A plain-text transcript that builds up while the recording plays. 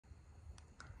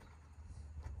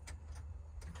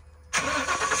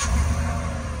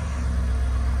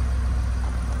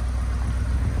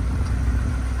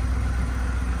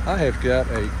I have got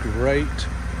a great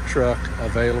truck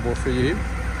available for you.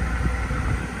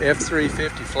 F-350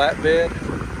 flatbed,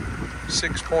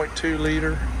 6.2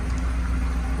 liter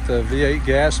with a V8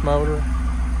 gas motor.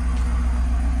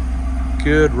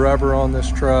 Good rubber on this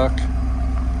truck.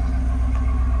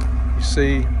 You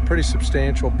see, pretty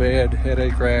substantial bed,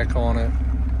 headache rack on it.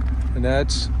 And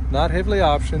that's not heavily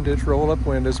optioned, it's roll-up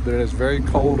windows, but it has very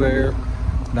cold air,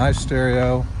 nice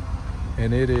stereo,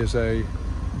 and it is a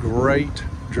great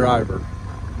driver.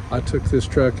 I took this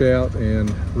truck out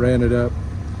and ran it up.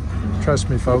 Trust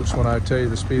me folks when I tell you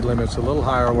the speed limit's a little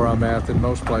higher where I'm at than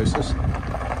most places.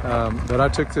 But I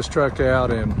took this truck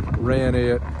out and ran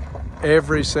it.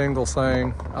 Every single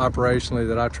thing operationally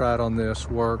that I tried on this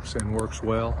works and works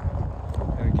well.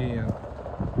 And again,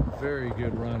 very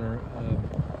good runner,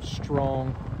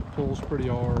 strong, pulls pretty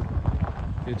hard.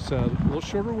 It's a little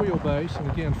shorter wheelbase and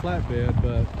again flatbed,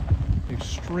 but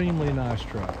extremely nice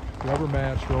truck. Rubber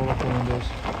mats, roll-up windows.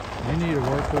 If you need a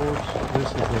workhorse, this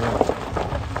is the one.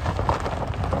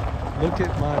 Look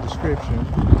at my description.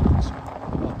 It's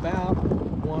about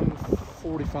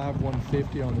 145,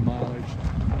 150 on the mileage,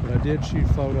 but I did shoot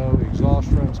photo. Exhaust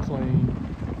runs clean,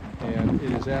 and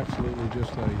it is absolutely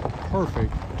just a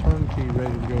perfect turnkey,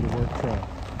 ready to go to work truck.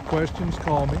 Questions?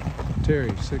 Call me,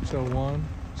 Terry,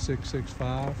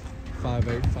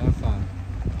 601-665-5855.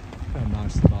 How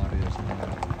nice the body is on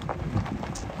that.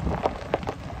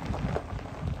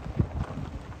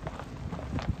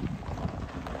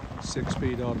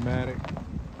 6-speed automatic,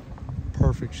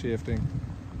 perfect shifting.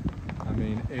 I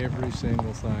mean, every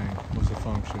single thing was a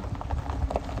function.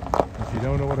 If you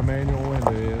don't know what a manual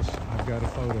window is, I've got a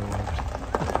photo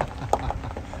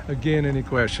of it. Again, any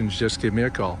questions, just give me a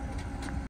call.